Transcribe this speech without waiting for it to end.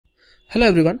Hello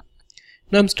everyone.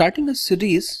 Now I'm starting a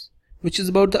series which is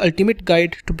about the ultimate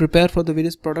guide to prepare for the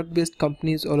various product-based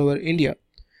companies all over India.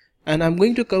 And I'm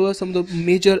going to cover some of the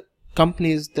major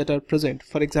companies that are present.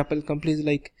 For example, companies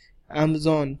like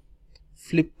Amazon,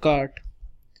 Flipkart,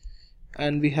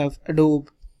 and we have Adobe,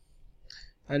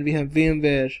 and we have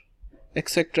VMware,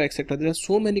 etc, etc. There are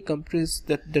so many companies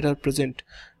that are present,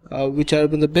 which are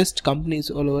the best companies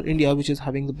all over India, which is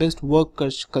having the best work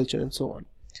culture and so on.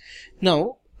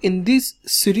 Now, in this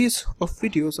series of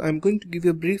videos, I'm going to give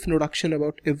you a brief introduction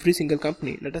about every single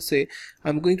company. Let us say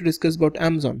I'm going to discuss about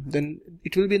Amazon. Then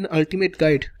it will be an ultimate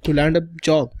guide to land a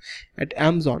job at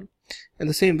Amazon. And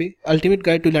the same way, ultimate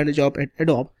guide to land a job at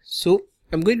Adobe. So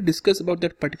I'm going to discuss about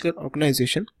that particular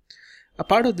organization. A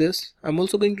part of this, I'm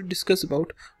also going to discuss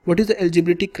about what is the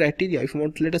eligibility criteria. If you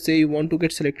want, let us say you want to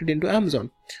get selected into Amazon,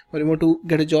 or you want to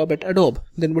get a job at Adobe,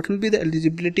 then what will be the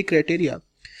eligibility criteria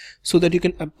so that you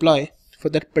can apply for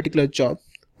that particular job?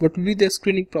 What will be the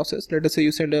screening process? Let us say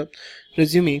you send a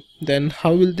resume, then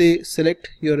how will they select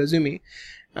your resume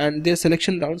and their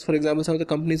selection rounds? For example, some of the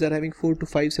companies are having 4 to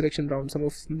 5 selection rounds, some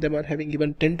of them are having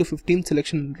even 10 to 15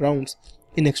 selection rounds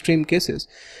in extreme cases.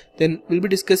 Then we'll be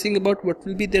discussing about what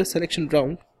will be their selection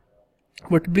round,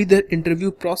 what will be their interview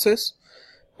process,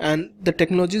 and the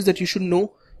technologies that you should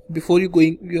know before you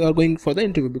are going for the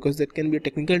interview, because that can be a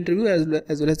technical interview as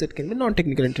well as that can be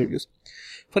non-technical interviews.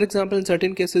 For example, in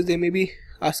certain cases they may be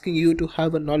asking you to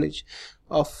have a knowledge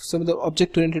of some of the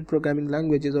object-oriented programming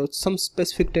languages or some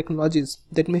specific technologies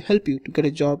that may help you to get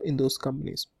a job in those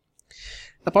companies.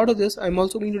 A part of this, I'm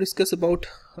also going to discuss about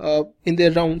in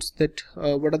their rounds that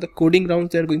what are the coding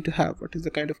rounds they are going to have, what is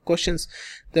the kind of questions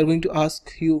they are going to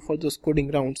ask you for those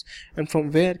coding rounds, and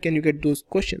from where can you get those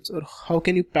questions, or how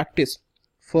can you practice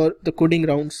for the coding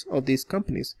rounds of these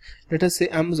companies. Let us say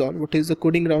Amazon, what is the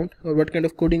coding round, or what kind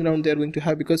of coding round they are going to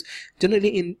have, because generally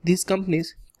in these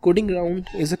companies coding round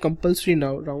is a compulsory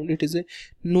round. It is a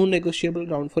non-negotiable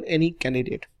round for any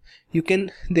candidate. They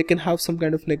can have some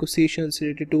kind of negotiations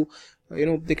related to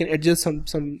they can adjust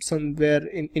somewhere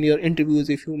in your interviews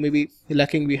if you may be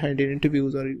lacking behind in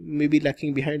interviews, or maybe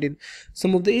lacking behind in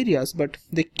some of the areas, but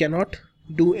they cannot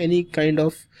do any kind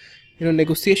of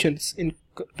negotiations in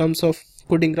terms of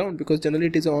coding round, because generally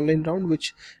it is an online round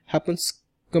which happens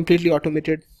completely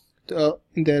automated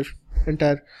in their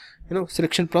entire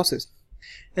selection process.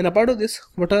 And a part of this,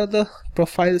 what are the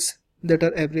profiles that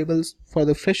are available for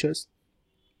the freshers,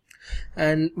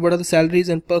 and what are the salaries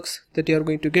and perks that you are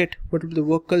going to get, what will be the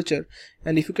work culture,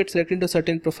 and if you get selected into a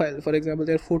certain profile, for example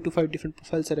there are 4 to 5 different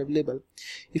profiles are available.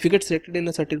 If you get selected in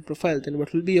a certain profile, then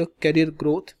what will be your career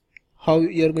growth, how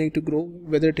you are going to grow,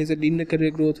 whether it is a linear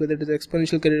career growth, whether it is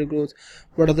exponential career growth,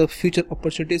 what are the future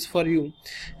opportunities for you,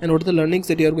 and what are the learnings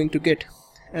that you are going to get.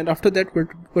 And after that,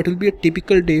 what will be a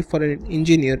typical day for an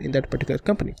engineer in that particular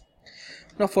company.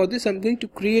 Now for this, I'm going to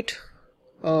create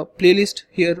a playlist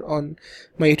here on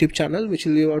my YouTube channel, which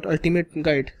will be about ultimate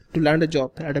guide to land a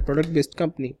job at a product based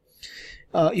company.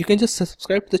 You can just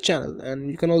subscribe to the channel,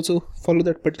 and you can also follow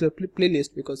that particular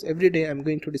playlist, because every day I'm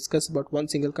going to discuss about one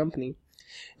single company,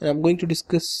 and I'm going to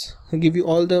give you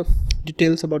all the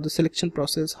details about the selection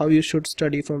process, how you should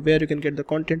study, from where you can get the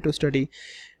content to study,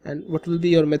 and what will be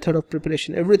your method of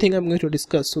preparation. Everything I'm going to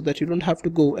discuss, so that you don't have to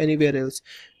go anywhere else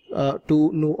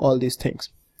to know all these things.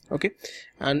 Okay,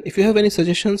 and if you have any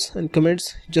suggestions and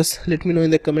comments, just let me know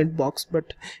in the comment box,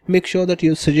 but make sure that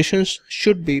your suggestions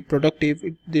should be productive.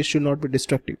 They should not be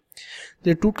destructive.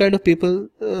 There are two kind of people.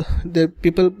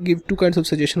 People give two kinds of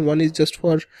suggestion. One is just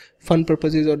for fun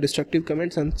purposes or destructive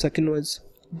comments, and second was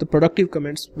the productive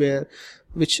comments,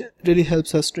 which really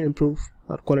helps us to improve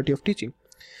our quality of teaching.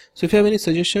 So if you have any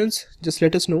suggestions, just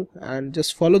let us know, and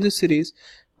just follow this series.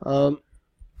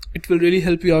 It will really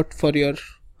help you out for your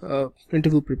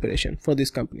interview preparation for these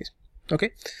companies.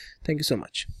 Okay, thank you so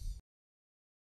much.